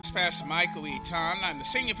is Pastor Michael Eaton. I'm the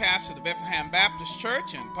senior pastor of the Bethlehem Baptist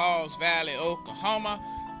Church in Pauls Valley, Oklahoma.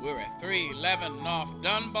 We're at 311 North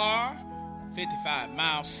Dunbar, 55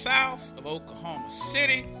 miles south of Oklahoma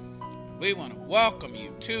City. We want to welcome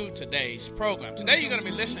you to today's program. Today you're going to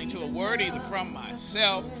be listening to a word either from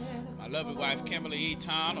myself, my lovely wife Kimberly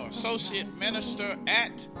Eaton, or associate minister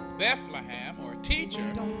at Bethlehem, or a teacher.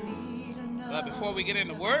 But before we get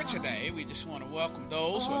into the word today, we just want to welcome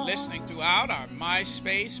those who are listening throughout our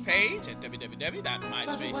MySpace page at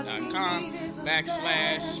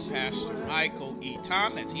www.myspace.com/Pastor Michael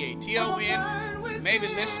Eaton. That's E-A-T-O-N. You may be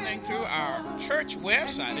listening through our church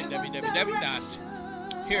website at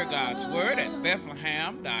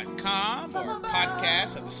www.heargodsword@bethlehem.com, or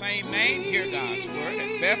podcast of the same name, Hear God's Word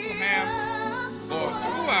at Bethlehem, or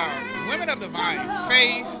through our Women of Divine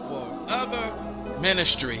Faith or other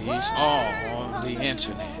ministries all on the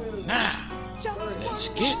internet. Now, let's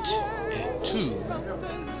get into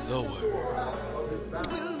the word.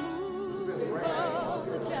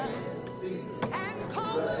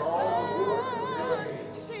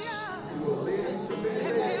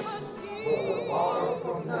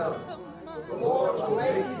 The Lord will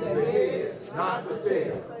make you the head, not the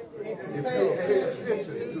tail. If you pay attention to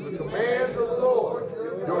the commands of the Lord,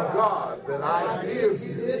 your God, that I give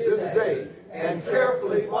you this day, and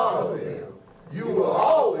carefully follow them, you will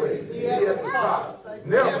always be at the top,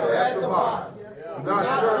 never at the bottom. Do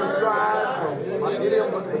not turn aside from any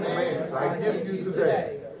of the commands I give you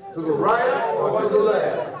today, to the right or to the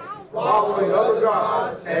left, following other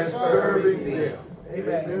gods and serving them.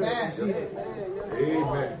 Amen.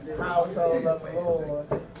 Amen. Household of the Lord.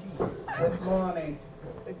 This morning,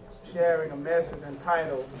 sharing a message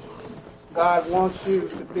entitled, God wants you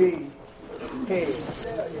to be head.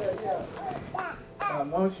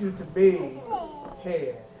 God wants you to be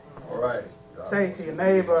head. All right. Say to your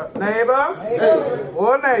neighbor, neighbor,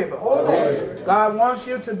 or neighbor. God wants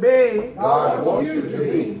you to be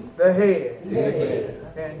the head.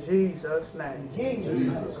 In Jesus' name.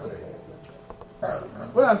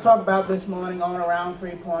 We're going to talk about this morning on around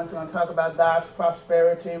 3 points. We're going to talk about God's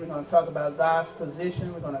prosperity. We're going to talk about God's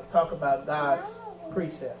position. We're going to talk about God's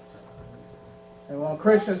precepts. And we want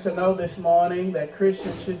Christians to know this morning that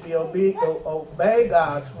Christians should be obey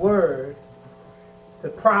God's word to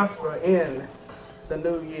prosper in the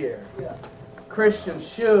new year. Christians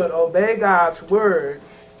should obey God's word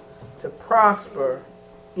to prosper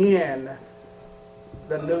in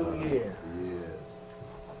the new year.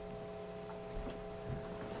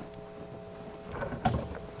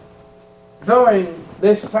 During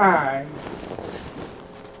this time,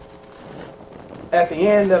 at the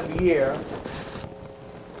end of the year,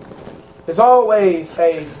 there's always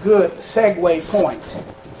a good segue point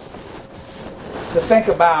to think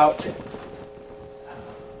about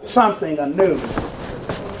something anew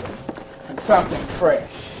and something fresh.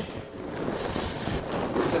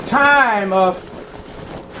 It's a time of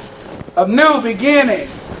new beginnings,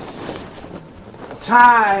 a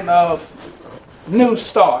time of new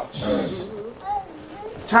starts.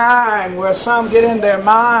 Time where some get in their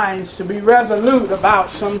minds to be resolute about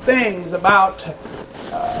some things, about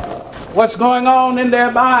what's going on in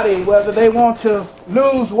their body, whether they want to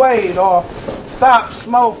lose weight or stop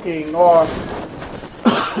smoking or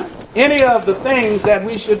any of the things that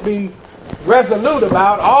we should be resolute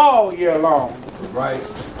about all year long. Right.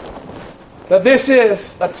 That this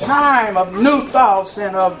is a time of new thoughts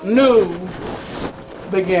and of new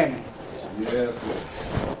beginnings. Yes.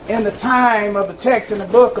 In the time of the text in the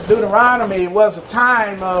book of Deuteronomy, it was a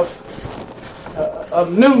time of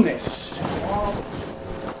newness.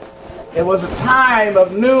 It was a time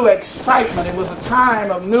of new excitement. It was a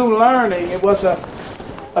time of new learning. It was a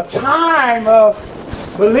time of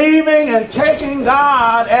believing and taking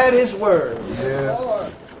God at His word.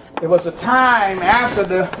 Yes. It was a time after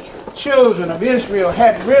the children of Israel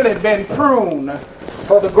had really been pruned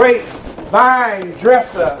for the great vine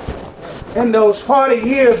dresser. In those 40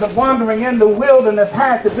 years of wandering in the wilderness,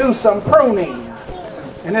 had to do some pruning.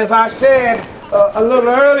 And as I said a little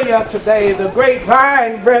earlier today, the great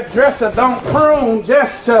vine dresser don't prune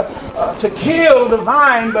just to kill the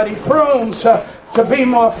vine, but he prunes to be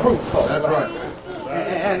more fruitful. That's right.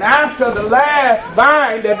 And after the last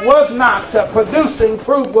vine that was not producing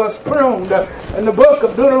fruit was pruned, in the book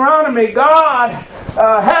of Deuteronomy, God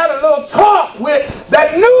had a little talk with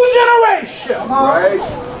that new generation. Right.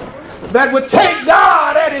 That would take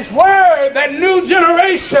God at His word, that new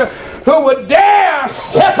generation who would dare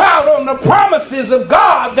step out on the promises of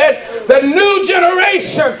God, that the new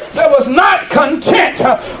generation that was not content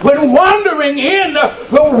with wandering in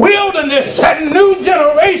the wilderness, that new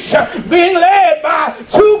generation being led by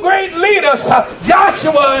two great leaders,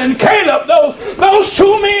 Joshua and Caleb, those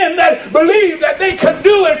two men that believed that they could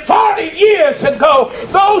do it 40 years ago.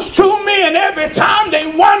 Those two men, every time they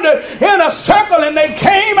wandered in a circle and they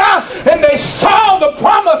came out and they saw the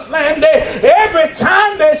promised land, every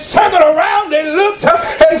time they circled around, they looked up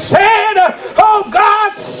and said, oh,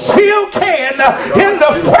 God still can in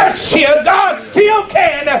the first year. God still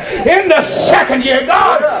can in the second year.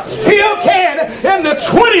 God still can in the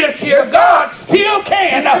 20th year. God still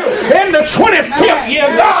can in the 25th year.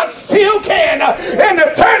 God still can in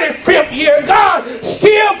the 35th year. God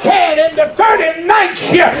still can in the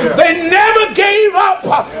 39th year. They never gave up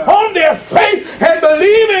on their faith and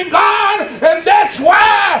believing God, and that's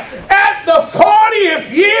why at the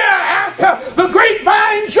 40th year, after the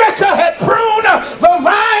grapevine dresser had pruned the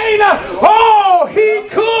vine, oh, he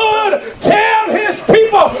could tell his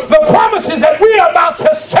people the promises that we are about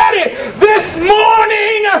to study this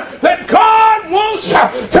morning, that God wants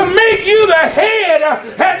to make you the head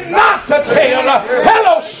and not the tail.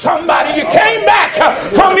 Hello, somebody. You came back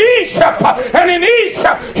from Egypt, and in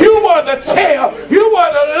Egypt you were the tail. You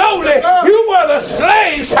were the lowly. You were the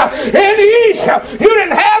slaves. In Egypt you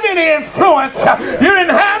didn't have any influence. You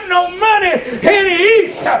didn't have no money. In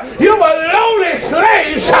Egypt you were lowly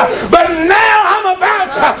slaves. But now I'm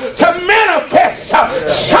about to manifest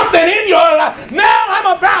something in your life. Now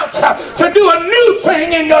I'm about to do a new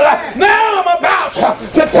thing in your life. Now I'm about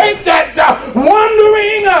to take that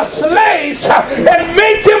wandering slaves and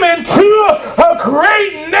make them into a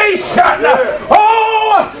great nation.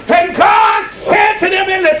 Oh, and God said to them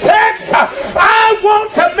in the text, I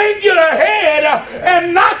want to make you the head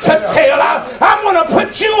and not the tail. I'm going to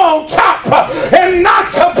put you on top and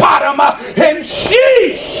not the bottom in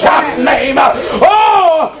Jesus' name.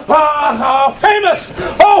 Famous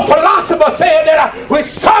philosopher said that we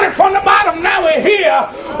started from the bottom, now we're here.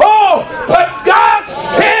 Oh, but God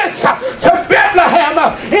says to Bethlehem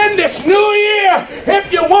in this new year,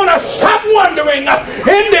 if you want to stop wondering,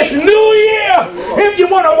 in this new year, if you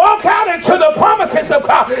want to walk out into the promises of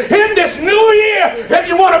God, in this new year, if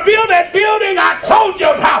you want to build that building I told you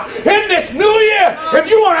about, in this new year, if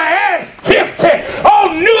you want to add 50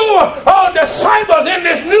 new disciples in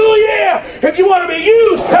this new year, if you want to be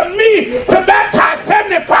used to me to baptize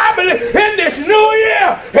 75 in this new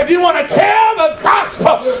year, if you want to tell the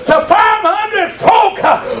gospel to 500 folk,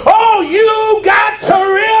 you got to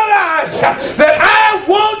realize that I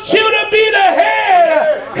want you to be the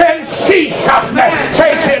head in Jesus' name.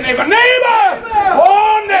 Say to your neighbor, neighbor,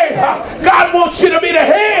 God wants you to be the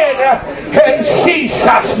head in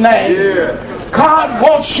Jesus' name. Yeah. God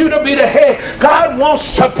wants you to be the head. God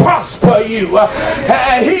wants to prosper you.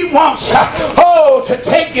 He wants to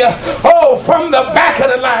take you from the back of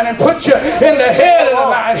the line and put you in the head of the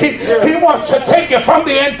line. He wants to take you from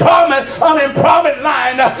the unemployment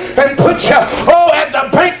line and put you at the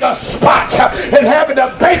banker spot and having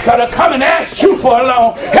the banker to come and ask you for a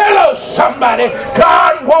loan. Hello, somebody.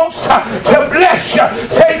 God wants to bless you.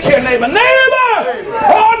 Say to your neighbor, neighbor,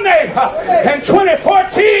 in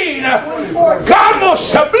 2014, God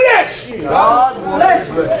wants to bless you. God bless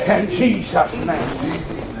you. In Jesus' name.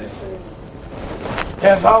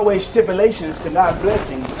 There's always stipulations to God's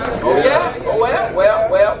blessing. Oh yeah? Oh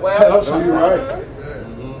well. Hello, you're right.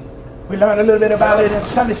 We learned a little bit about it in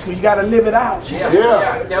Sunday school. You got to live it out.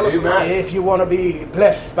 Yeah. Tell us about it. If you want to be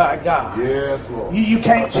blessed by God. Yes, Lord. You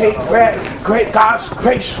can't take God's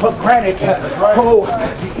grace for granted.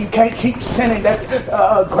 You can't keep sinning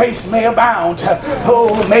that grace may abound.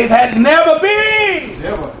 May that never be.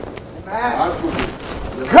 Never.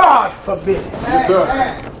 God forbid. Yes,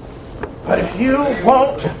 sir. But if you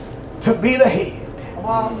want to be the head,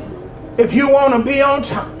 if you want to be on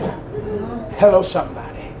top, hello, somebody.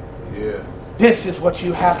 Yeah. This is what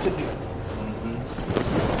you have to do.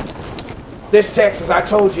 This text, as I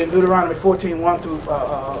told you in Deuteronomy 14, 1 through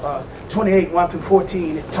 28, 1 through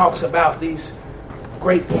 14, it talks about these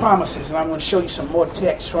great promises. And I'm going to show you some more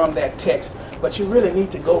text from that text. But you really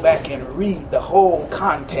need to go back and read the whole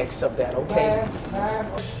context of that, okay?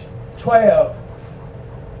 12.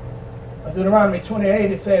 Deuteronomy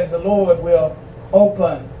 28, it says, the Lord will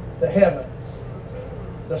open the heavens,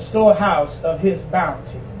 the storehouse of his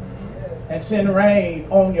bounty, and send rain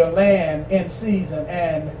on your land in season,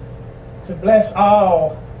 and to bless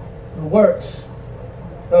all the works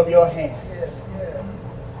of your hands.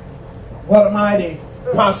 What a mighty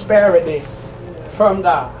prosperity from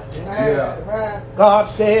God. Yeah. God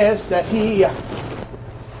says that he,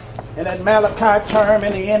 in in that Malachi term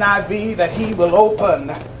in the NIV that he will open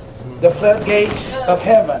the floodgates of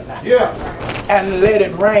heaven and let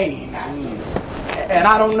it rain. And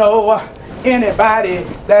I don't know anybody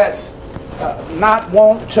that's not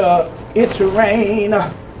want it to rain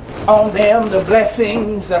on them the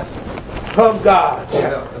blessings of God.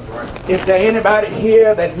 Is there anybody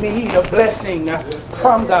here that need a blessing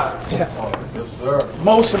from God?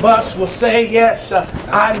 Most of us will say, yes,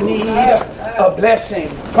 I need a blessing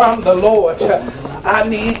from the Lord. I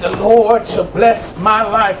need the Lord to bless my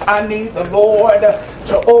life. I need the Lord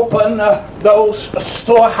to open those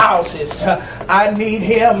storehouses. I need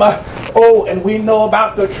him. And we know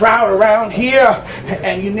about the drought around here.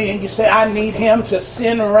 And you say, I need him to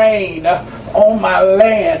send rain on my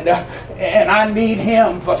land. And I need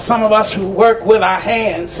him, for some of us who work with our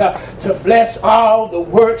hands, to bless all the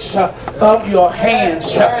works of your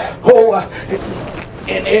hands.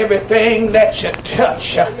 In everything that you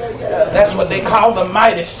touch. That's what they call the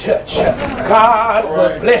Midas touch. God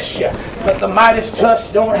will bless you. But the Midas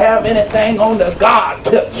touch don't have anything on the God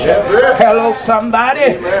touch. Hello,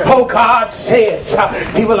 somebody. God says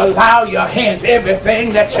he will allow your hands,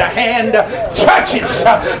 everything that your hand touches,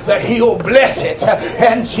 that he'll bless it.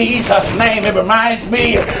 In Jesus' name. It reminds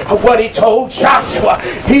me of what he told Joshua.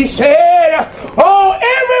 He said,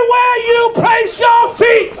 everywhere you place your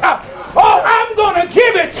feet, I'm going to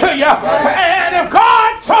give it to you. And if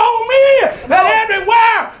God told me that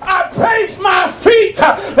everywhere I place my feet,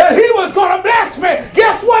 that he was going to bless me,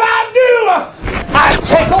 guess what I do? I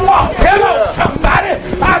take a walk. Hello, somebody.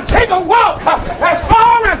 I take a walk as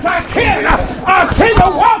far as I can. I take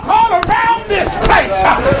a walk all around this place.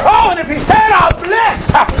 And if he said I'll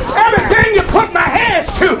bless everything you put my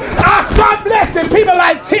hands to, I'll start blessing people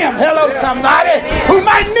like Tim. Hello, somebody, who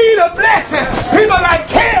might need a blessing. People like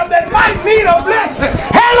Cam that might need a blessing.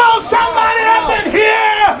 Hello, somebody up in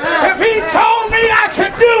here. If he told me I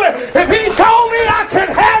could do it, if he told me I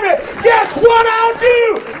could have it, guess what I'll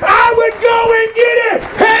do? I would go and get it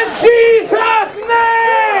in Jesus'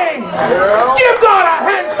 name. Give God a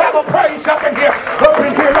hand clap of praise up in here, up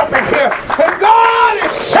in here, up in here. And God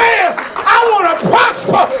is saying, I want to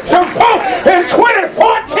prosper some folk in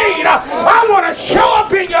 2014. I want to show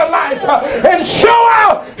up in your life and show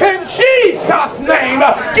out in Jesus' name.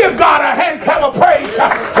 Give God a hand clap of praise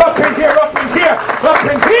up in here, up in here, up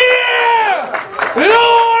in here.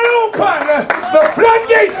 Lord, open the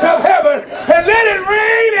floodgates of heaven and let it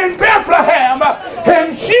rain in Bethlehem.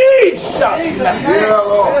 In Jesus' name.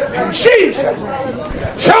 In Jesus'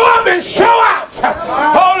 name. Show up and show out.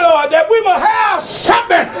 Oh Lord, that we will have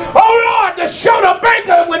something. Oh Lord, to show the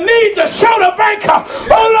banker. We need to show the banker.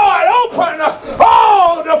 Oh Lord, open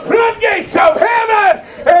the floodgates of heaven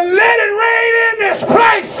and let it rain in this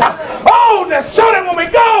place. So that when we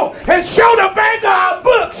go and show the banker our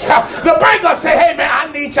books, the banker say, hey man, I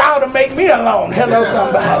need y'all to make me a loan. Hello,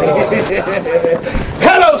 somebody.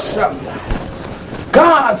 Hello, somebody.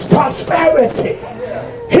 God's prosperity.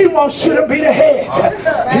 He wants you to be the head.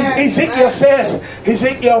 Ezekiel says,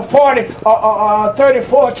 Ezekiel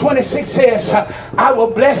 34:26 says, I will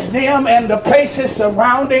bless them and the places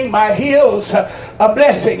surrounding my hills a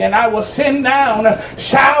blessing, and I will send down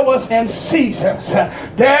showers and seasons.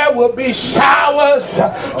 There will be showers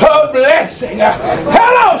of blessing.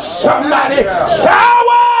 Hello, somebody.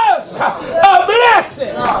 Showers of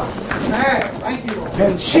blessing.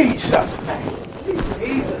 In Jesus' name.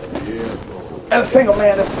 As a single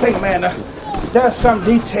man, there's some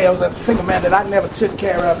details as a single man that I never took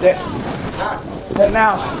care of that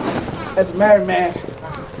now, as a married man,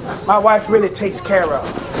 my wife really takes care of.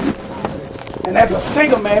 And as a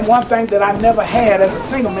single man, one thing that I never had as a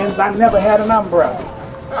single man is I never had an umbrella.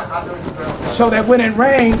 So that when it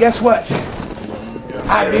rained, guess what?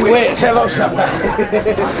 I'd be wet. Hello, somebody.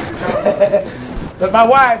 But my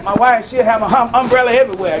wife, she'll have an umbrella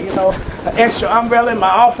everywhere, an extra umbrella in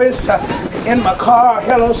my office, in my car.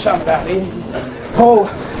 Hello, somebody.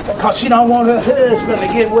 Because she don't want her husband to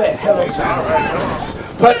get wet. Hello, somebody.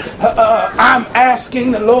 But I'm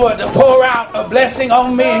asking the Lord to pour out a blessing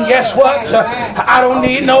on me, and guess what? I don't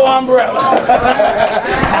need no umbrella.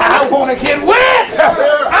 I want to get wet.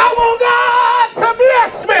 I want God to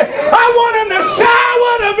bless me. I want him to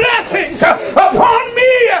shower the blessings upon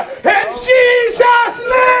me in Jesus'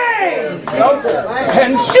 name.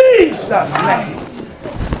 In Jesus' name.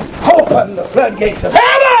 Open the floodgates of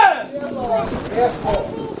heaven.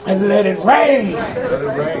 And let it rain.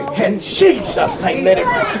 In Jesus' name, let it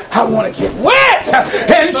rain. I want to get wet.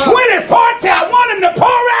 In 2040, I want him to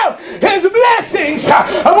pour out his blessings.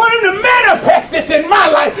 I want him to manifest this in my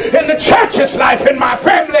life, in the church's life, in my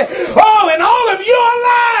family. In all of your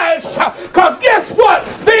lives. Because guess what?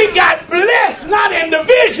 They got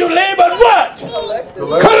individually, but what?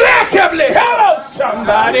 Collectively. Hello,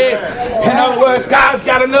 somebody. In other words, God's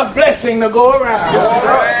got enough blessing to go around.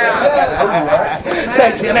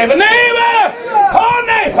 Say to your neighbor, oh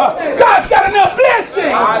neighbor, God's got enough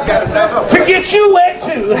blessing to get you wet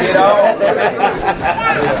too.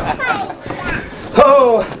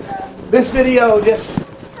 Oh, this video just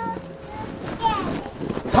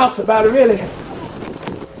talks about it really.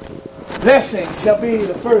 Blessings shall be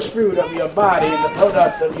the first fruit of your body and the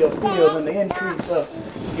produce of your fields and the increase of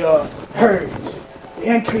your herds,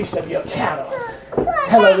 the increase of your cattle.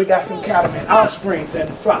 Hello, we got some cattlemen, offsprings and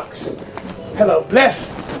flocks. Hello,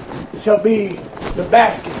 blessed shall be the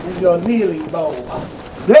baskets in your kneading bowl.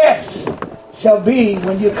 Blessed shall be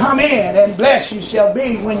when you come in, and blessed you shall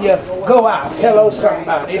be when you go out. Hello,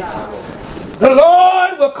 somebody. The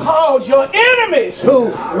Lord will cause your enemies who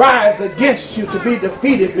rise against you to be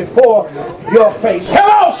defeated before your face.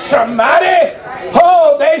 Hello, somebody.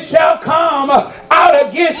 Oh, they shall come out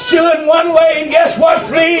against you in one way, and guess what?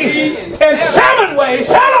 Flee in 7 ways.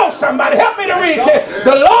 Hello, somebody. Help me to read this.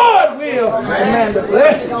 The Lord will command the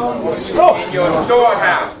blessings on your store. In your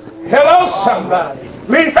storehouse. Hello, somebody.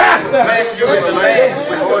 Read faster. Bless you in the land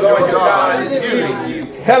which the Lord your God is giving you.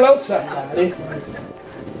 Hello, somebody.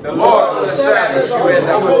 The Lord will establish you in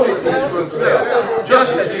the holiness of himself,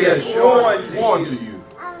 just as he has sworn to you.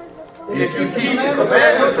 If you keep the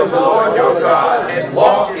commandments of the Lord your God and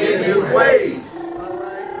walk in his ways,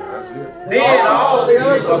 then all the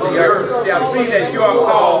earth of the earth shall see that you are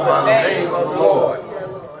called by the name of the Lord,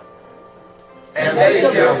 and they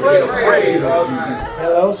shall be afraid of you.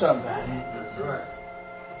 Hello, somebody.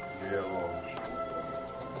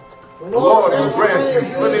 The Lord will grant you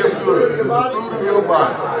plenty of good in the fruit of your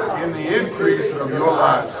body, in the increase of your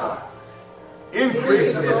livestock.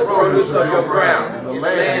 Increase in the produce of your ground, in the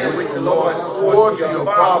land in which the Lord swore to your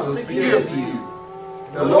fathers to give you.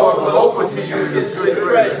 The Lord will open to you his good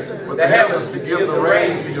treasure, with the heavens to give the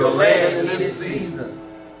rain to your land in its season,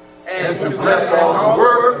 and to bless all the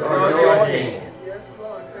work of your hands.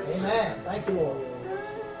 Amen. Thank you, Lord.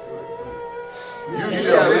 You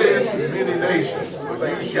shall live in many nations,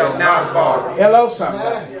 but you shall not borrow. Hello,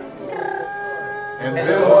 somebody. And then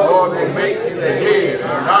the Lord will make you the head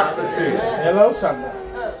and not the tail. Hello, somebody.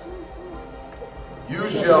 You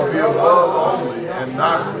shall be above only and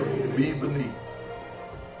not be beneath.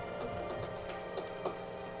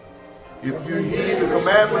 If you heed the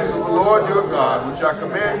commandments of the Lord your God, which I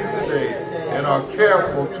command you today, and are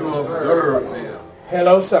careful to observe them.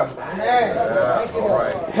 Hello, somebody. All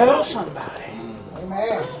right. Hello, somebody.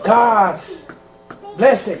 Amen. God's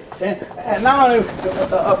blessings and not only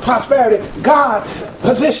prosperity, God's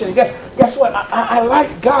position. Guess what? I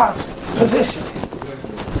like God's position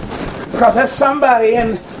because there's somebody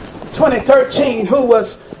in 2013 who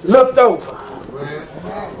was looked over.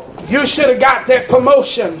 You should have got that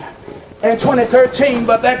promotion in 2013,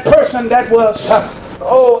 but that person that was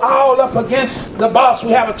all up against the boss,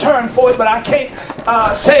 we have a term for it, but I can't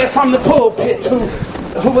say it from the pulpit,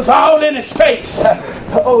 who was all in his face.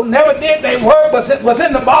 Never did they work, was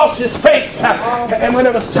in the boss's face. And when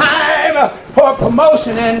it was time for a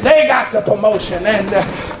promotion, and they got the promotion, and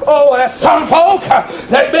there's some folk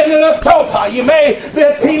that been looked over. You may be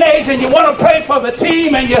a teenager and you want to play for the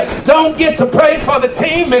team, and you don't get to play for the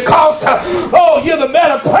team because you're the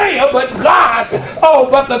better player, but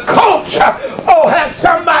but the coach has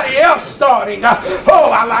somebody else starting.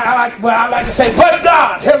 I like to say, but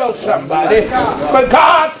God. Hello, somebody. But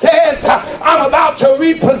God says, I'm about to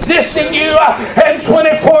reposition you in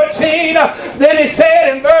 2014. Then he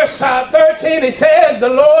said in verse 13, he says, the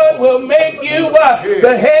Lord will make you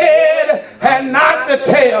the head and not the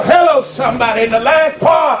tail. Hello, somebody. In the latter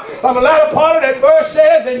part of that verse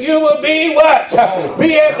says, and you will be what?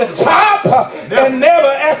 Be at the top and never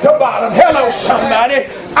at the bottom. Hello, somebody.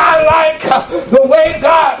 I like the way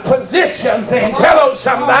God positions things. Hello,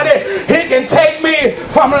 somebody. He can take me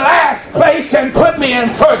from last place and put me in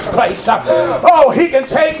first place. He can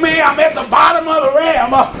take me, I'm at the bottom of the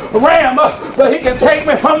ram, but he can take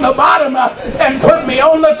me from the bottom and put me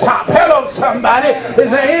on the top. Hello, somebody. Is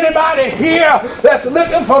there anybody here that's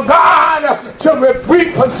looking for God to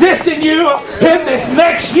reposition you in this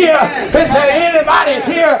next year? Is there anybody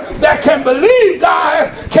here that can believe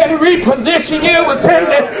God can reposition you within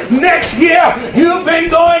this next year? You've been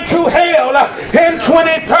going to hell in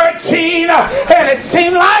 2013, and it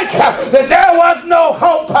seemed like that there was no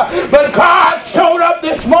hope, but God showed up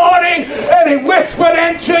this morning and he whispered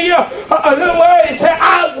into you a little word. He said,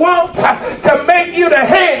 I want to make you the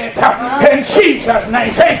head in Jesus'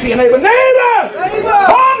 name. Say to your neighbor,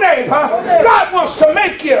 neighbor, God wants to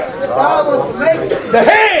make you the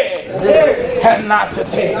head and not to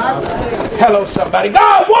tail. Hello, somebody.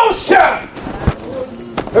 God wants you.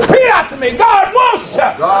 Repeat after me. God wants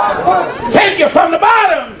you. Take you from the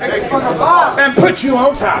bottom and put you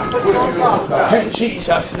on top. In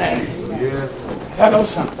Jesus' name. Hello,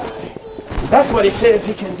 somebody. That's what he says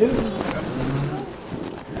he can do.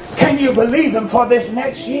 Can you believe him for this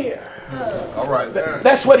next year? All right.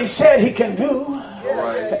 That's what he said he can do.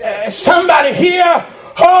 Somebody here,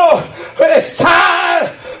 it's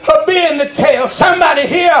tired of being the tail. Somebody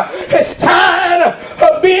here is tired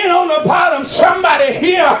of being on the bottom. Somebody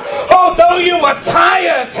here, though you were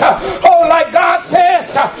tired, like God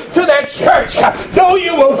says to that church, though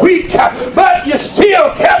you were weak, but you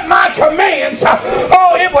still kept my commands.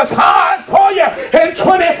 It was hard for you in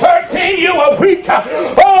 2013. You were weak.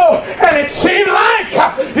 And it seemed like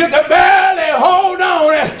you could barely hold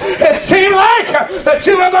on. It seemed like that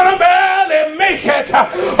you were going to barely make it.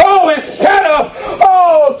 Instead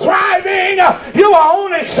of thriving, you are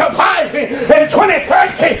only surviving in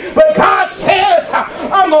 2030. But God says,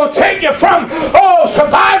 I'm going to take you from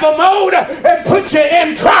survival mode and put you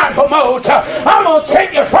in tribal mode. I'm going to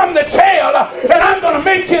take you from the tail and I'm going to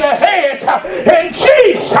make you the head in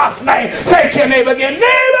Jesus' name. Take your neighbor again.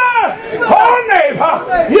 Neighbor!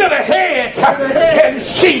 Neighbor! You're the head in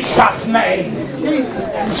Jesus' name.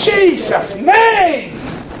 Jesus' name.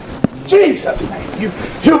 Jesus' name.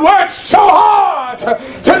 You worked so hard to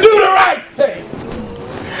do the right thing.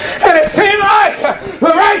 And it seemed like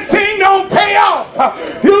the right thing don't pay off.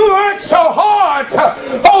 You worked so hard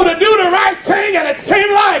to do the right thing, and it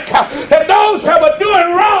seemed like that those that were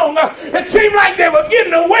doing wrong, it seemed like they were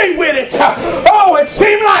getting away with it. It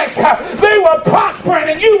seemed like they were prospering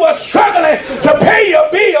and you were struggling to pay your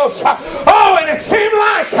bills. And it seemed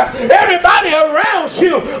like everybody around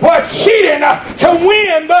you were cheating to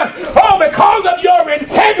win, but because of your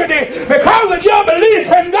integrity, because of your belief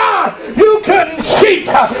in God, you couldn't cheat.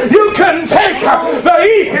 You couldn't take the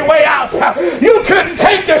easy way out. You couldn't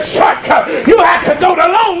take the shortcut. You had to go the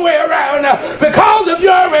long way around because of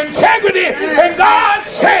your integrity. And God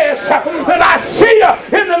says that I see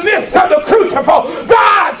you in the midst of the crucible.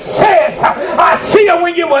 God says I see you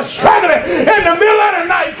when you were struggling in the middle of the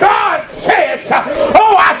night. God says,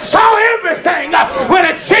 I saw everything when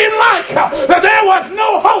it seemed like that there was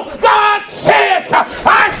no hope. God says,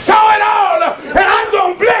 I saw it all, and I'm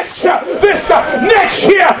going to bless you this next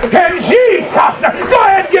year in Jesus' name. Go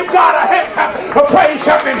ahead and give God a hand of praise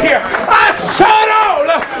up in here. I saw it all,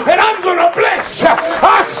 and I'm going to bless you.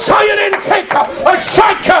 I saw you didn't take a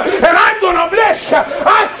shortcut, and I'm going to bless you.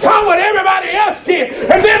 I saw what everybody else did,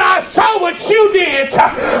 and then I saw what you did.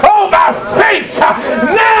 By faith.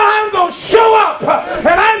 Now I'm going to show up, and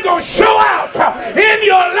I'm going to show out in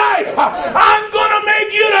your life. I'm going to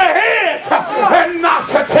make you the head and not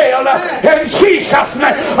the tail. In Jesus'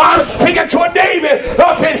 name. I'm speaking to a David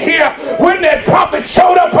up in here. When that prophet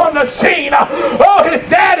showed up on the scene, his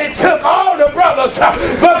daddy took all the brothers,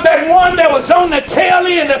 but that one that was on the tail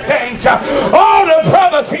end of things, all the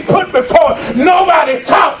brothers he put before, nobody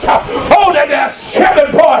talked. That that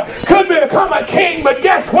shepherd boy could become a king, but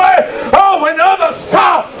guess what? When others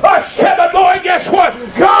saw a shepherd boy, guess what?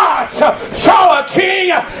 God saw a king,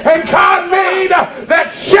 and God made that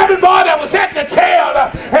shepherd boy that was at the tail,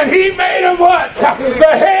 and he made him what?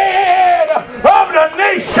 The head of the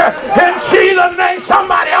nation. In Jesus' name,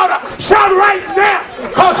 somebody ought to shout right now,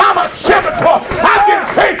 because I'm a shepherd boy. I've been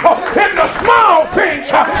faithful in the small things.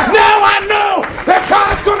 Now I know that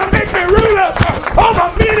God's going to make me rulers over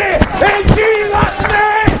many. In Jesus'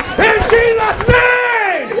 name. In Jesus'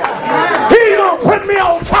 name. He's going to put me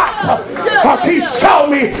on top, because he saw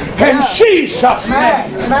me in Jesus' name.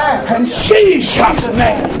 In Jesus'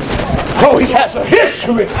 name. He has a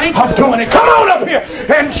history of doing it. Come on up here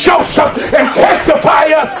and Joseph and testify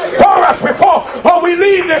for us before we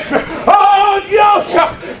leave this.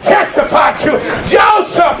 Joseph testified to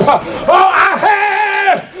Joseph. I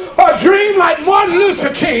had a dream like Martin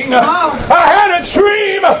Luther King. I had a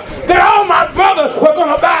dream that all my brothers were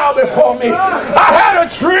going to bow before me. I had a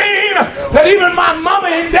dream that even my mama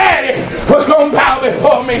and daddy was going to bow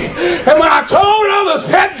before me. And when I told others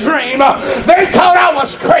that dream, they thought I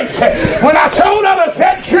was crazy. When I told others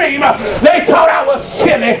that dream, they thought I was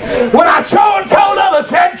silly. When I told others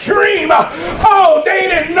that dream, they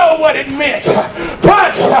didn't know what it meant.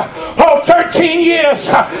 But 13 years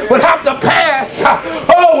would have to pass.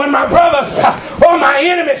 When my brothers or my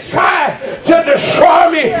enemies tried to destroy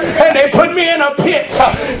me and they put me in a pit.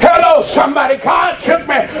 Hello, somebody. God took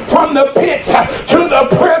me from the pit to the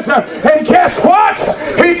prison. And guess what?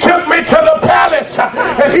 He took me to the palace.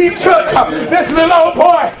 And he took this little old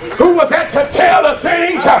boy who was at the tail of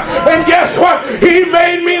things. And guess what? He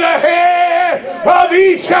made me the head of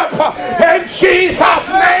Egypt. In Jesus'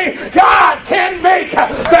 name, God can make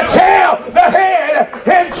the tail the head.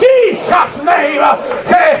 In Jesus' name.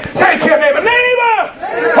 Say to your neighbor,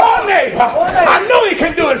 oh neighbor, I know he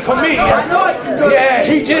can do it for me. Yeah,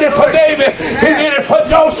 he did it for David. He did it for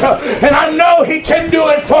Joseph. And I know he can do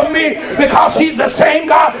it for me because he's the same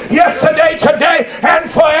God yesterday, today, and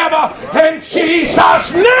forever. In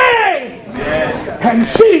Jesus' name. In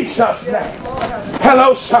Jesus' name.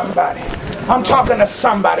 Hello, somebody. I'm talking to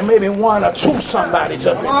somebody, maybe one or two somebodies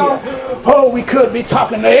up in here. Oh, we could be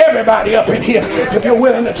talking to everybody up in here if you're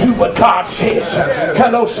willing to do what God says.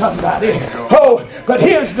 Hello, somebody. Oh, but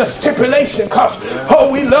here's the stipulation, because,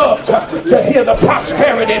 we love to hear the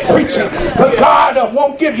prosperity preaching. But God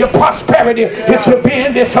won't give you prosperity if you're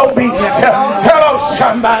being disobedient. Hello,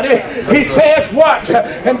 somebody. He says what?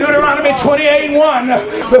 In Deuteronomy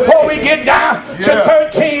 28:1, before we get down to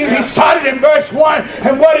 13, he started in verse 1.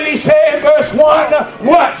 And what did he say in verse 1?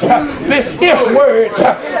 What? This if word.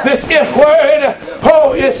 This if word.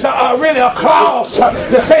 It's really a clause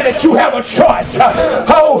to say that you have a choice.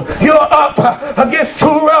 You're up against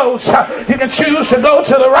two roads. You can choose to go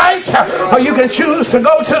to the right, or you can choose to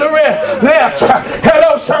go to the left.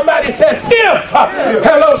 Hello, somebody says if.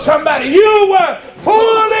 Hello, somebody. You will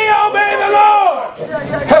fully obey the Lord.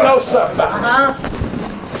 Hello, somebody.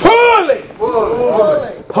 Fully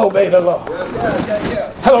obey the Lord.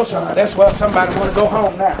 Hello, somebody. That's why somebody want to go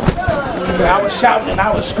home now. I was shouting and I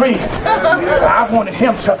was screaming. I wanted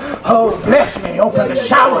him to bless me, open the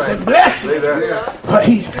showers and bless me.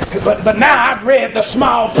 But now I've read the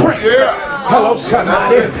small print. Hello,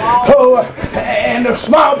 somebody. And the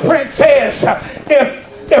small print says, if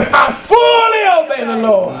I fully obey the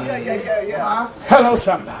Lord. Hello,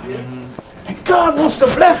 somebody. And God wants to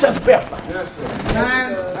bless us, Bethlehem. Yes,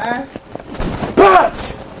 sir.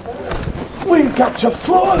 But we've got to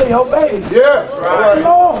fully obey the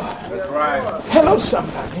Lord. That's right. Hello,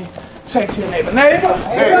 somebody. Say to your neighbor,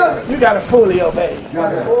 you got to fully obey if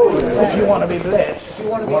you want to be blessed.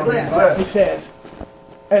 He says,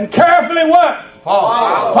 and carefully what?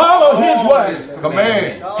 Follow his what?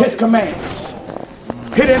 Command. His commands.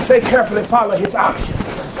 He didn't say carefully follow his options.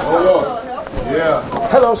 Yeah.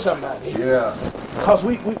 Hello, somebody. Yeah. Because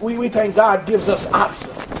we think God gives us options.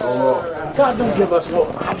 God don't give us no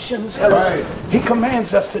options. Hello. Right. He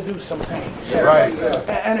commands us to do some things. Right.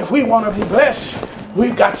 And if we want to be blessed,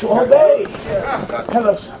 we've got to obey.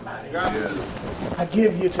 Hello, somebody. I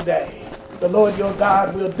give you today. The Lord your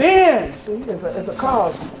God will then, see, it's a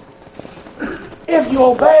cause. If you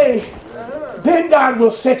obey, then God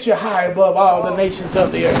will set you high above all the nations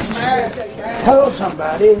of the earth. Hello,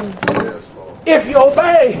 somebody. If you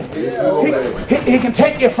obey, he can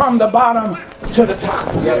take you from the bottom to the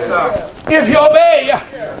top. Yes, sir. If you obey,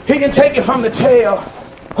 he can take you from the tail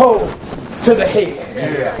to the head.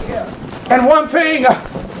 Yeah. And one thing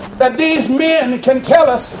that these men can tell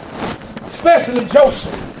us, especially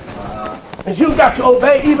Joseph, is you've got to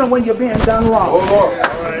obey even when you're being done wrong. Oh, Lord.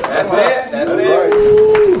 That's it. That's it.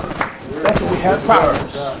 Ooh, that's what we have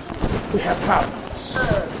problems. We have problems.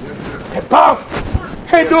 Hey, boss,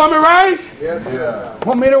 ain't doing me right? Yes, sir.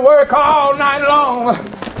 Want me to work all night long.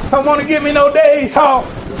 Don't want to give me no days off.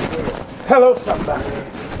 Hello, somebody.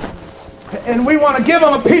 And we want to give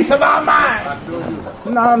them a piece of our mind.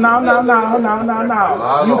 No.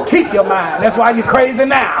 You keep your mind. That's why you're crazy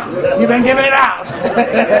now. You've been giving it out.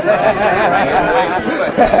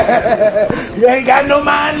 You ain't got no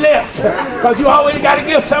mind left. Because you always got to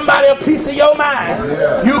give somebody a piece of your mind.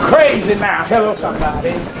 You crazy now. Hello,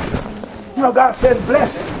 somebody. You know, God says,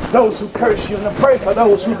 bless those who curse you and pray for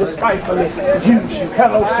those who despitefully use you.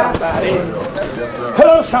 Hello, somebody.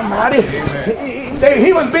 Hello, somebody.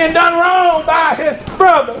 He was being done wrong by his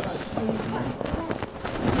brothers.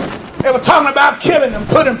 They were talking about killing him,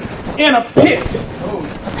 put him in a pit.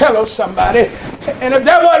 Hello, somebody. And if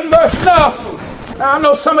that wasn't much enough, I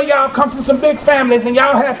know some of y'all come from some big families and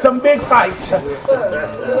y'all had some big fights.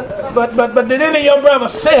 But did any of your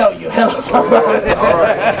brothers sell you? Hello, somebody.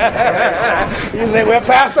 You say, well,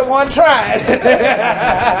 Pastor, one tried.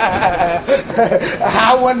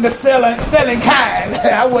 I wasn't the selling kind.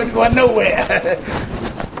 I wasn't going nowhere.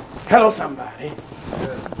 Hello, somebody.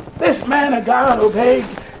 This man of God obeyed.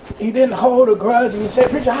 He didn't hold a grudge. And you say,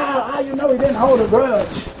 preacher, how you know he didn't hold a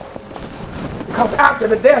grudge? Because after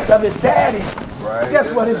the death of his daddy,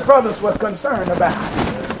 guess what his brothers was concerned about?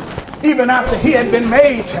 Even after he had been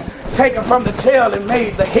taken from the tail and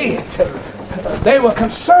made the head, they were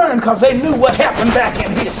concerned because they knew what happened back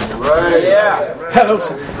in history. Right. Yeah. Hello,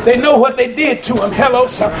 sir. They know what they did to him. Hello,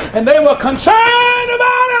 sir. And they were concerned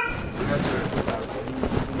about him.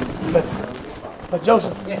 But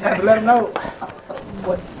Joseph had to let him know.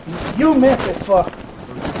 what you meant it for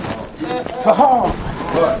harm.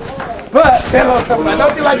 But tell somebody,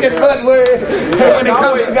 don't you like that but word when it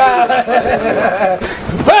comes to God?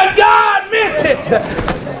 But God meant it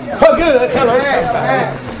for good. Hello,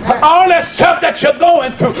 somebody. All that stuff that you're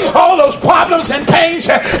going through, all those problems and pains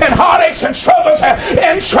and heartaches and troubles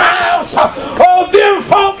and trials, all them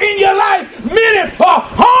folk in your life meant it for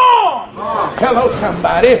harm. Hello,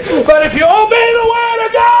 somebody. But if you obey the word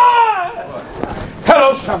of God,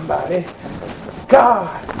 hello, somebody, God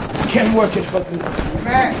can work it for good.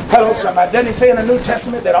 Hello, somebody. Doesn't he say in the New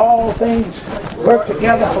Testament that all things work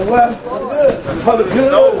together for what? For the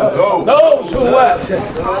good of those who what?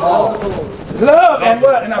 Love and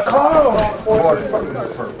what? And are called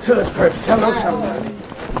to his purpose. Hello, somebody.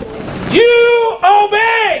 You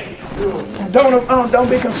obey. Don't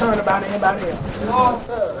be concerned about anybody else.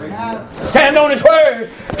 Stand on his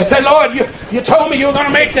word and say, Lord, you told me you were going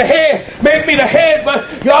to make me the head, but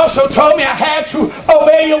you also told me I had to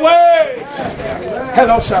obey your words.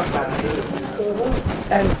 Hello, somebody.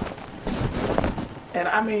 And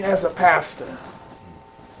I mean, as a pastor,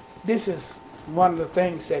 this is one of the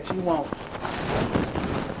things that you want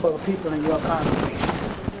for the people in your congregation.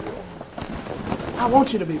 I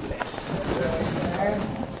want you to be blessed.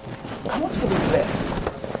 I want you to be blessed.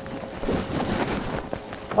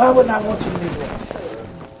 Why wouldn't I want you to be blessed?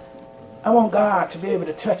 I want God to be able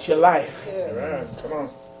to touch your life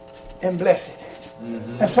and bless it.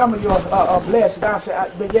 And some of you are blessed. God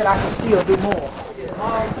said, but yet I can still do more.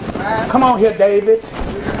 Come on here, David.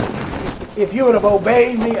 If you would have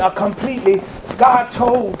obeyed me completely, God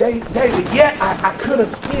told David, yet I could have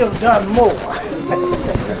still done more.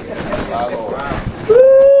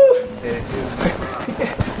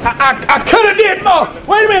 I could have did more.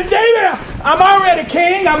 Wait a minute, David. I'm already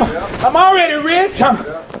king. I'm already rich.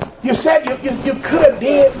 You said you could have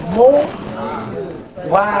did more.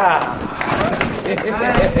 Wow.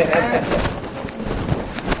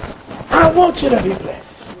 I want you to be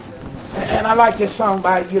blessed. And I like this song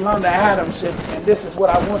by Yolanda Adams. And this is what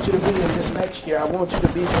I want you to be in this next year. I want you to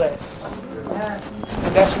be blessed.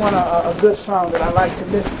 And that's a good song that I like to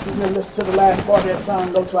listen to. We'll listen to the last part of that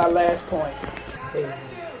song, go to our last point.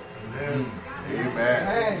 Amen.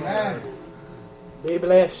 Amen. Be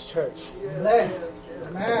blessed, church. Blessed.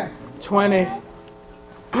 Amen.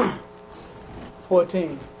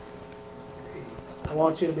 20:14. I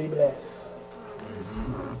want you to be blessed.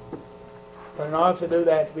 But in order to do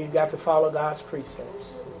that, we've got to follow God's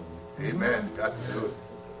precepts. Amen. Got to do it.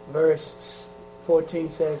 Verse 14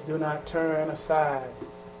 says, do not turn aside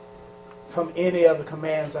from any of the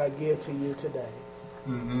commands I give to you today.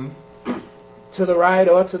 To the right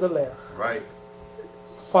or to the left. Right.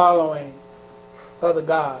 Following other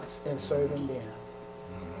gods and serving them.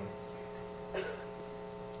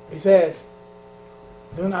 He says,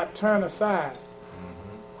 do not turn aside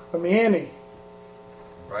from any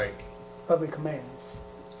of the commands.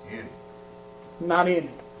 Any. Not any.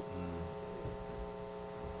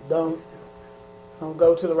 Don't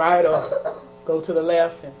go to the right or go to the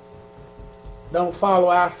left, and don't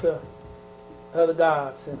follow after other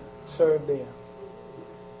gods and serve them.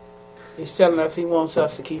 He's telling us he wants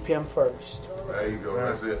us to keep him first. There you go.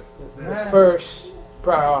 That's it. The first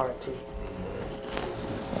priority.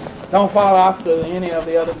 Don't follow after any of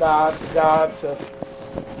the other gods, the gods of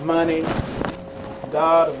money,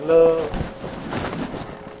 God of love,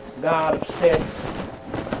 God of sex.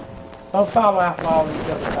 Don't follow after all these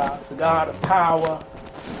other gods, the God of power.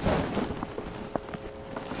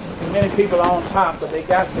 And many people are on top, but they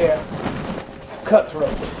got their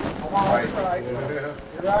cutthroat. Right.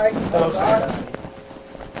 Right.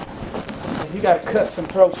 If you got to cut some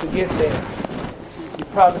throats to get there, you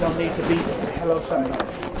probably don't need to be there. Hello, somebody.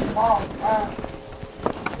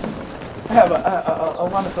 I have a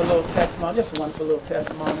wonderful little testimony, just a wonderful little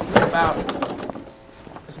testimony about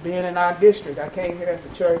just being in our district. I came here at the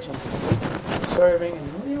church and serving,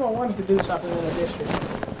 and I wanted to do something in the district.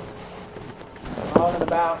 All in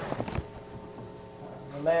about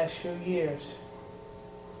the last few years,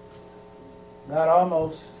 God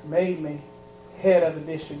almost made me head of the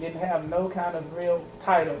district. Didn't have no kind of real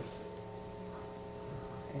titles.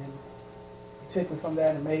 And he took me from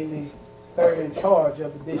that and made me third in charge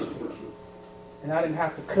of the district. And I didn't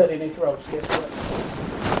have to cut any throats. Guess what?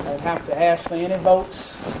 I didn't have to ask for any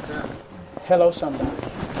votes. Hello, somebody. I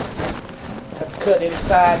didn't have to cut any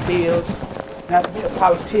side deals. I didn't have to be a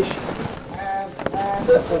politician.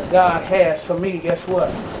 That's what God has for me. Guess what?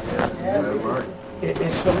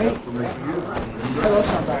 It's for me. Hello,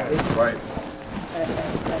 somebody. Right. And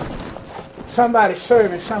somebody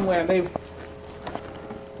serving somewhere, and they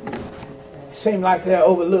seem like they're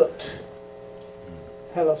overlooked.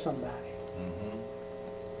 Hello, somebody.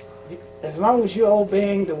 As long as you're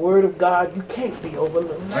obeying the word of God, you can't be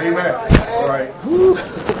overlooked. Amen. All right. Whew.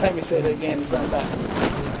 Let me say that again to somebody.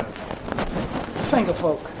 Single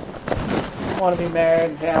folk want to be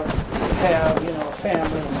married and have a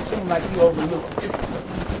family, and it seems like you overlooked.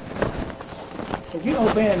 If you're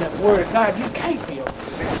obeying the word of God, you can't be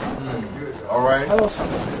overlooked. All right. Hello,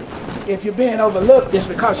 somebody. If you're being overlooked, it's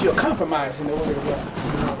because you're compromising the word of God.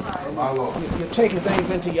 My Lord. You're taking things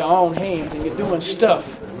into your own hands, and you're doing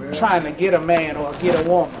stuff trying to get a man or get a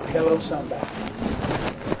woman. Hello, somebody.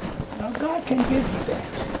 Now, God can give you that,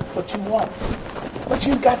 what you want. But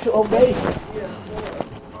you've got to obey Him.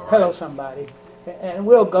 Hello, somebody. And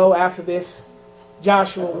we'll go after this.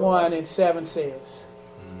 Joshua 1:7 says,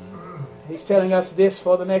 he's telling us this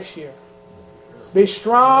for the next year. Be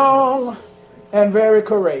strong and very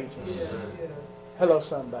courageous. Hello,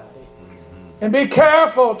 somebody. And be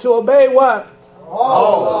careful to obey what?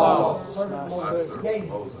 All laws.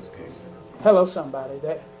 Hello, somebody.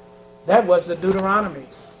 That was the Deuteronomy.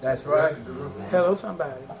 That's right. Hello,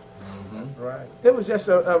 somebody. That's right. It was just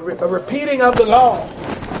a repeating of the law.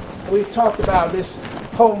 We've talked about this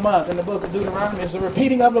whole month in the book of Deuteronomy. It's a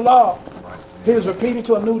repeating of the law. He was repeating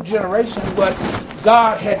to a new generation what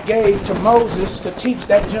God had gave to Moses to teach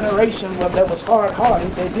that generation that was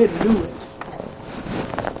hard-hearted. They didn't do it.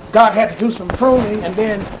 God had to do some pruning, and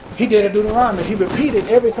then he did a Deuteronomy. He repeated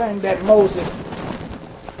everything that Moses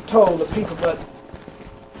told the people, but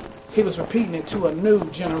he was repeating it to a new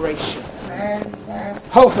generation.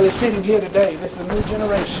 Hopefully sitting here today, this is a new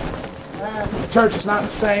generation. The church is not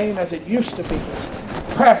the same as it used to be.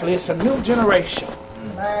 Prayerfully, it's a new generation.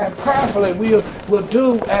 And prayerfully, we'll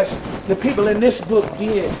do as the people in this book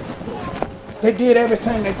did. They did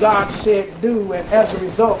everything that God said do, and as a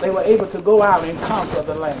result, they were able to go out and conquer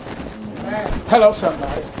the land. Hello,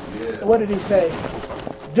 somebody. Yeah. What did he say?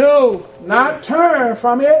 Do not turn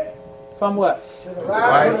from it. From what? To the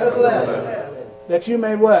right or to the left. That you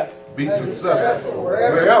may what? Be successful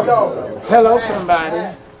wherever you go. Hello,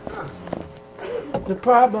 somebody. The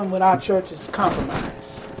problem with our church is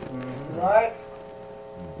compromise. Right?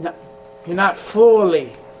 No, you're not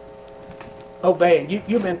fully obeying.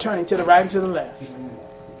 You've been turning to the right and to the left.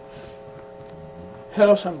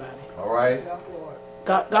 Hello, somebody. All right.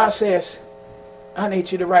 God says, I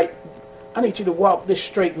need you to walk this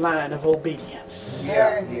straight line of obedience.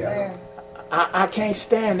 Yeah. I can't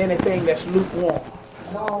stand anything that's lukewarm.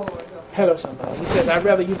 No. Hello, somebody. He says, I'd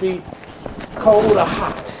rather you be cold or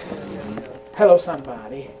hot. Hello,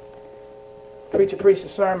 somebody. Preacher preached a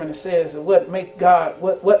sermon that says, what makes God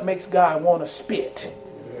want to spit?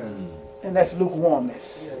 And that's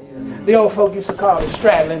lukewarmness. The old folk used to call it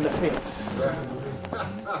straddling the fence.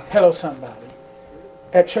 Hello, somebody.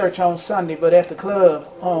 At church on Sunday, but at the club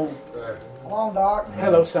on... Come on, Doc.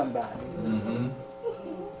 Hello, somebody.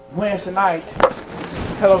 Wednesday night,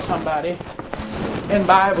 hello, somebody. In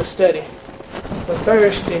Bible study. But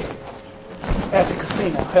Thursday at the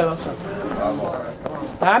casino. Hello, somebody.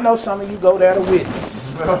 I know some of you go there to witness.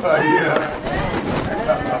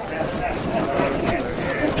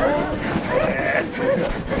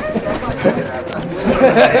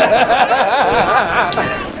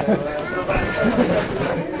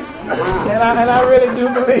 And I really do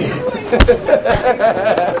believe that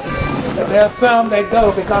there are some that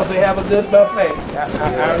go because they have a good buffet.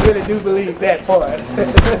 I really do believe that part.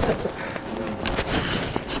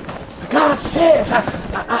 God says,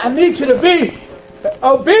 I need you to be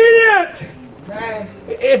obedient. Man.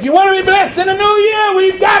 If you want to be blessed in the new year,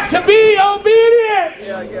 we've got to be obedient.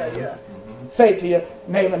 Yeah. Say to your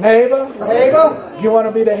neighbor, Neighbor. you want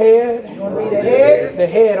to be the head? You want to be the head? The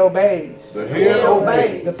head obeys The head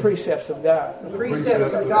obeys the precepts of God. The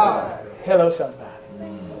precepts of God. Hello, somebody.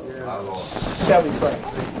 Shall we pray?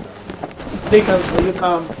 Deacons, will you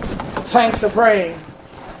come? Saints are praying.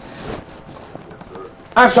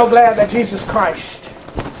 I'm so glad that Jesus Christ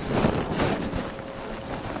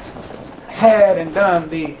had and done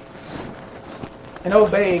and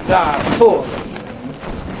obeyed God fully.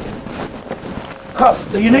 Because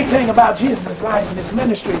the unique thing about Jesus' life and his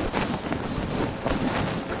ministry,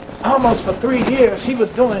 almost for 3 years, he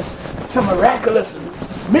was doing some miraculous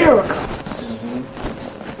miracles.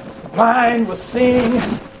 The blind was seeing,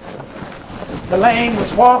 the lame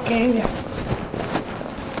was walking,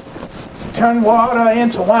 turned water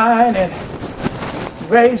into wine, and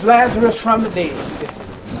raised Lazarus from the dead.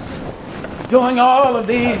 Doing all of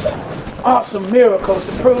these awesome miracles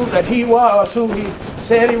to prove that he was who he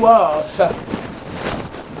said he was.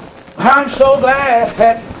 I'm so glad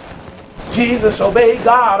that Jesus obeyed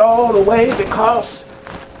God all the way, because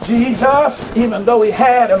Jesus, even though he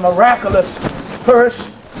had a miraculous first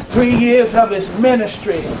 3 years of his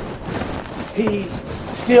ministry, he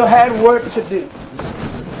still had work to do.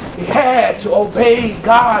 He had to obey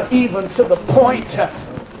God even to the point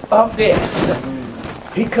of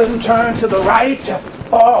death. He couldn't turn to the right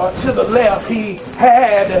or to the left. He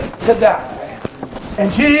had to die.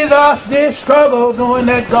 And Jesus did struggle during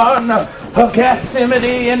that Garden of Gethsemane.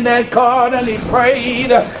 In that garden, he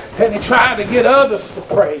prayed and he tried to get others to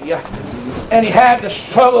pray. And he had to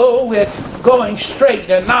struggle with going straight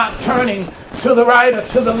and not turning to the right or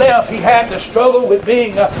to the left. He had to struggle with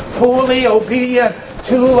being fully obedient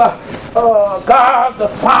to God the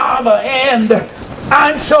Father. And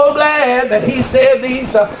I'm so glad that he said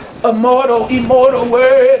these immortal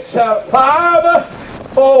words. Father,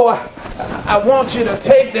 I want you to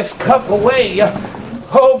take this cup away.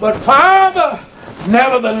 But Father,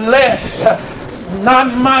 nevertheless,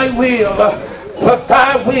 not my will, but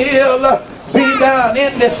thy will be done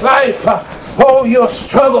in this life. You'll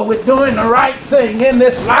struggle with doing the right thing in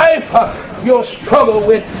this life. You'll struggle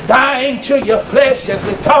with dying to your flesh, as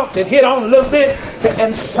we talked and hit on a little bit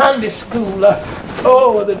in Sunday school.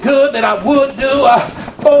 The good that I would do,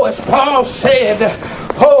 as Paul said,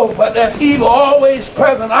 but there's evil always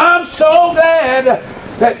present. I'm so glad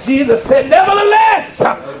that Jesus said, nevertheless,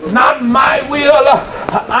 not my will.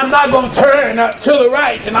 I'm not going to turn to the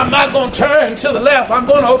right, and I'm not going to turn to the left. I'm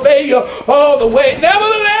going to obey you all the way.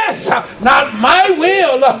 Nevertheless, not my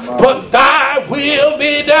will, but thy will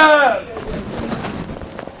be done.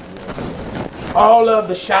 All of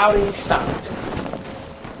the shouting stopped.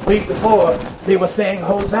 Week before, they were saying,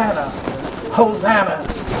 Hosanna, Hosanna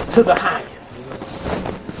to the highest.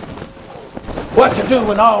 What to do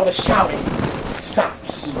when all the shouting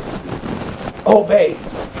stops? Obey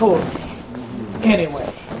fully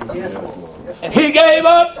anyway. And he gave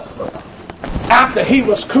up after he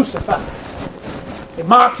was crucified. They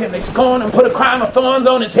mocked him, they scorned him, put a crown of thorns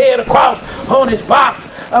on his head, a cross on his box,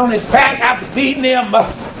 on his back, after beating him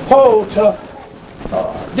to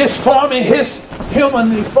disforming his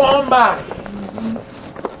humanly formed body.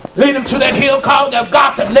 Lead him to that hill called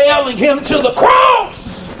Golgotha, nailing him to the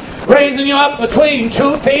cross, raising you up between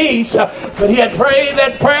two thieves. But he had prayed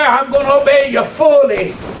that prayer, I'm going to obey you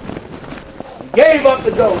fully. Gave up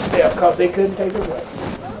the ghost there because they couldn't take it away.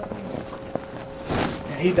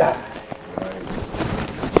 And he died.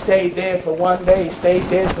 Stayed dead for 1 day, stayed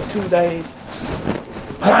dead for 2 days.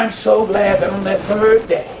 But I'm so glad that on that third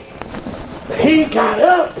day, that he got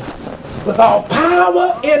up with all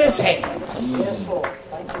power in his hands. Yes, Lord.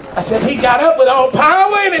 I said he got up with all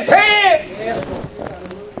power in his hands. Yes, Lord.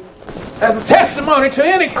 As a testimony to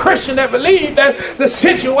any Christian that believes that the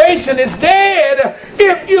situation is dead.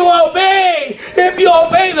 If you obey,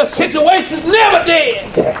 the situation's never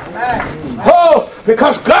dead.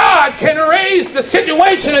 Because God can raise the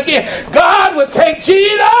situation again. God would take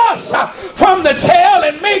Jesus from the tail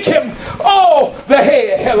and make him, the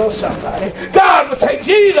head. Hello, somebody. God would take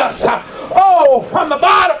Jesus, from the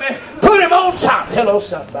bottom and put him on top. Hello,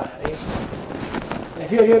 somebody.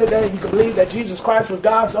 If you're here today, you can believe that Jesus Christ was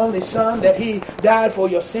God's only Son, that he died for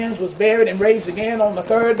your sins, was buried, and raised again on the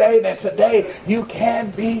third day, that today you can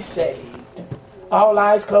be saved. All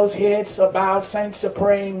eyes closed, heads are bowed, saints are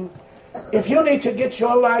praying. If you need to get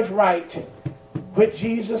your life right with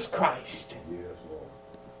Jesus Christ,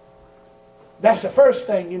 that's the first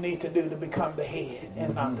thing you need to do to become the head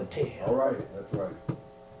and not the tail. All right, that's right.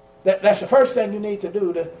 That's the first thing you need to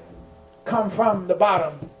do to come from the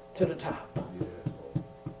bottom to the top.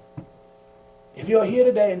 If you're here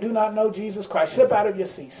today and do not know Jesus Christ, slip out of your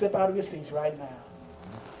seat. Slip out of your seats right now.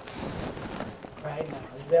 Right now.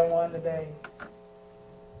 Is there one today?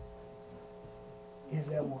 Is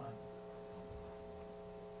there one?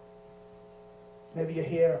 Maybe you're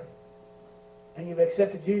here and you've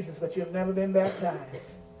accepted Jesus, but you've never been baptized.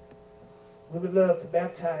 We would love to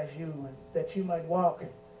baptize you and that you might walk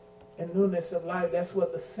in newness of life. That's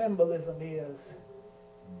what the symbolism is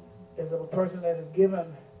of a person that has given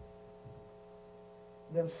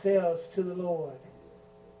themselves to the Lord.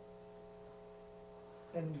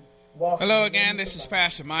 And hello again, this is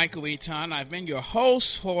Pastor Michael Eaton. I've been your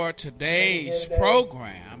host for today's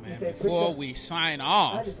program. And before we sign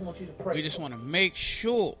off, we just want to make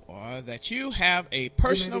sure that you have a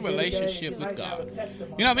personal relationship with God.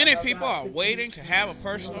 You know, many people are waiting to have a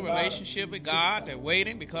personal relationship with God. They're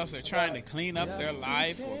waiting because they're trying to clean up their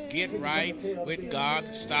life or get right with God,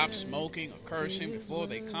 to stop smoking or cursing before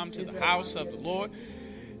they come to the house of the Lord.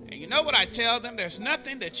 And you know what I tell them? There's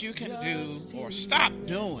nothing that you can do or stop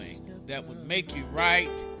doing that would make you right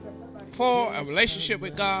for a relationship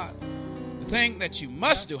with God. The thing that you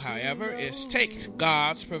must do, however, is take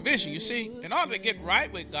God's provision. You see, in order to get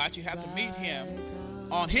right with God, you have to meet him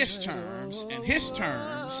on his terms, and his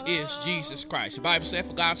terms is Jesus Christ. The Bible said,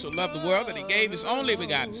 for God so loved the world that he gave his only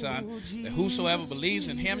begotten Son, that whosoever believes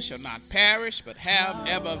in him shall not perish, but have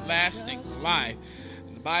everlasting life.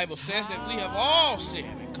 And the Bible says that we have all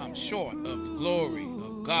sinned and come short of the glory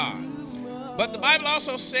of God. But the Bible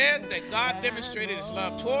also said that God demonstrated his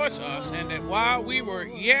love towards us, and that while we were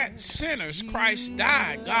yet sinners, Christ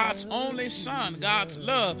died. God's only Son, God's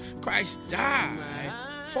love, Christ died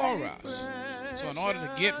for us. So in order to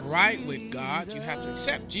get right with God, you have to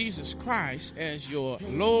accept Jesus Christ as your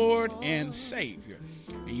Lord and Savior.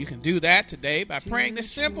 And you can do that today by praying this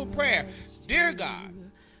simple prayer. Dear God,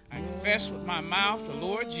 I confess with my mouth the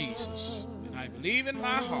Lord Jesus, and I believe in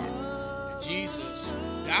my heart that Jesus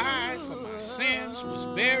died for my sins, was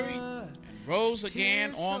buried, and rose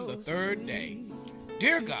again on the third day.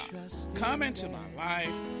 Dear God, come into my life,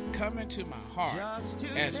 come into my heart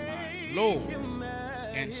as my Lord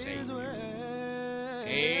and Savior.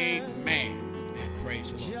 Amen. And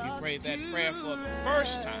praise the Lord. If you prayed that prayer for the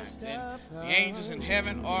first time, then the angels in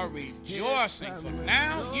heaven are rejoicing, for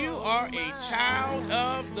now you are a child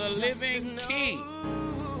of the living King.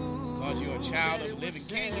 Because you're a child of the living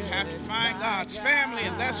King, you have to find God's family,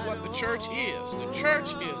 and that's what the church is. The church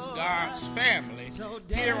is God's family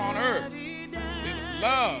here on earth. We would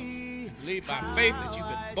love to believe by faith that you've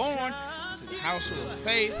been born into the household of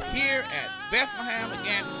faith here at Bethlehem.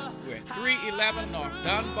 Again, we're at 311 North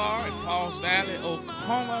Dunbar in Pauls Valley,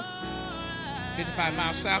 Oklahoma, 55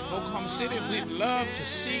 miles south of Oklahoma City. We'd love to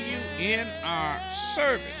see you in our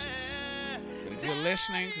services. But if you're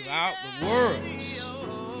listening throughout the world,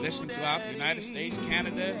 listening throughout the United States,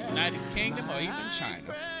 Canada, United Kingdom, or even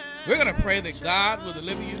China, we're going to pray that God will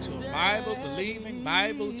deliver you to a Bible-believing,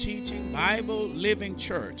 Bible-teaching, Bible-living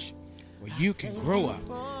church where you can grow up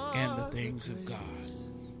in the things of God.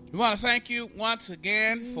 We want to thank you once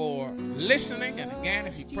again for listening. And again,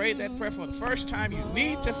 if you prayed that prayer for the first time, you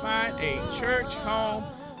need to find a church home.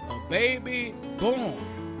 A baby born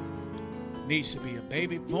needs to be a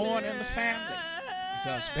baby born in the family,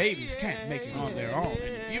 because babies can't make it on their own. And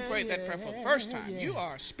if you prayed that prayer for the first time, you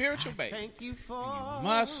are a spiritual baby, and you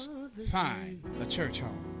must find a church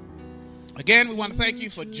home. Again, we want to thank you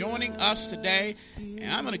for joining us today,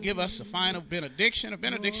 and I'm going to give us a final benediction. A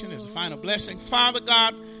benediction is a final blessing. Father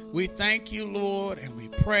God, we thank you, Lord, and we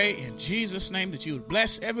pray in Jesus' name that you would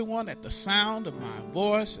bless everyone at the sound of my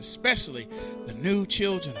voice, especially the new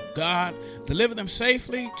children of God. Deliver them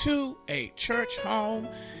safely to a church home,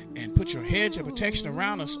 and put your hedge of protection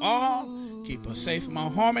around us all. Keep us safe from all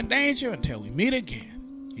harm and danger until we meet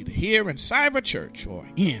again, either here in Cyber Church or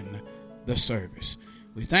in the service.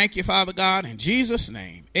 We thank you, Father God, in Jesus'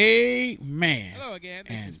 name. Amen. Hello again.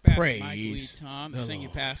 This is Pastor Praise Mike the senior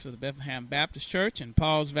pastor of the Bethlehem Baptist Church in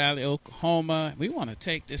Pauls Valley, Oklahoma. We want to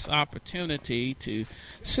take this opportunity to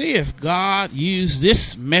see if God used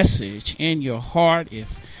this message in your heart,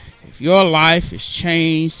 if your life is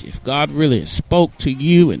changed, if God really spoke to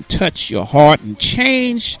you and touched your heart and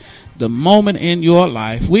changed the moment in your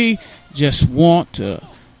life. We just want to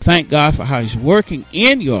thank God for how he's working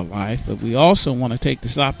in your life, but we also want to take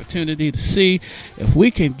this opportunity to see if we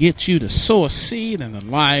can get you to sow a seed in the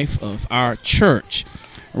life of our church.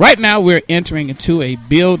 Right now we're entering into a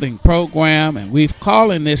building program, and we've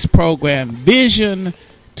calling this program Vision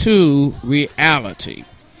to Reality.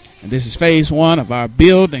 And this is phase 1 of our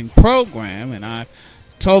building program, and I've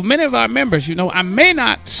told many of our members, I may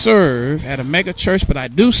not serve at a mega church, but I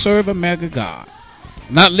do serve a mega God.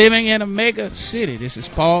 I'm not living in a mega city. This is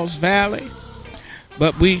Pauls Valley.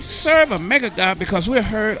 But we serve a mega God because we're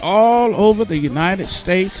heard all over the United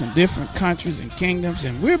States and different countries and kingdoms,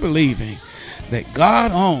 and we're believing that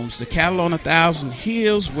God owns the cattle on 1,000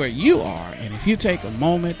 hills where you are. And if you take a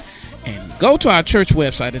moment and go to our church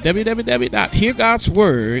website at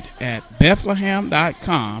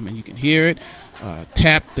www.heargodsword@bethlehem.com, and you can hear it.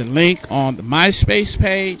 Tap the link on the MySpace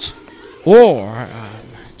page, or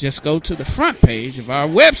just go to the front page of our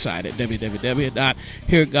website at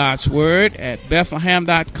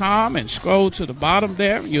www.heargodsword@bethlehem.com and scroll to the bottom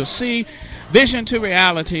there. You'll see Vision to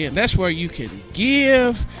Reality, and that's where you can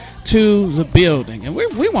give to the building. And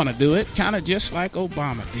we want to do it kind of just like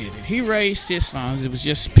Obama did it. He raised his funds. It was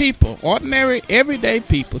just people, ordinary, everyday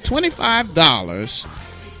people, $25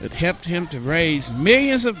 that helped him to raise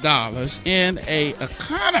millions of dollars in a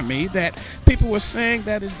economy that people were saying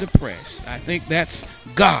that is depressed. I think that's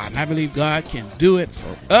God, and I believe God can do it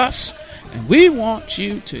for us, and we want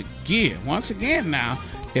you to give. Once again now,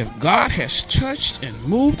 if God has touched and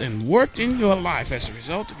moved and worked in your life as a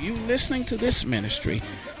result of you listening to this ministry,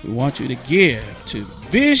 We want you to give to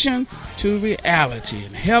vision to reality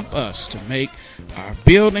and help us to make our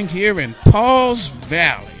building here in Paul's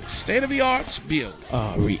Valley, state-of-the-art build,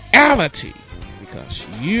 a reality, because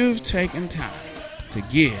you've taken time to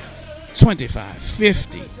give 25,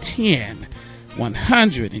 50, 10,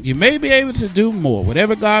 100, and you may be able to do more,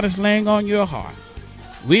 whatever God is laying on your heart.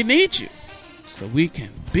 We need you so we can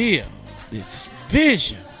build this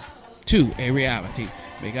vision to a reality.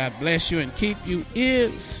 May God bless you and keep you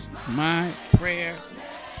is my prayer.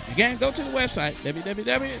 Again, go to the website,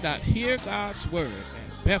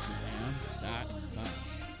 www.heargodsword@Bethlehem.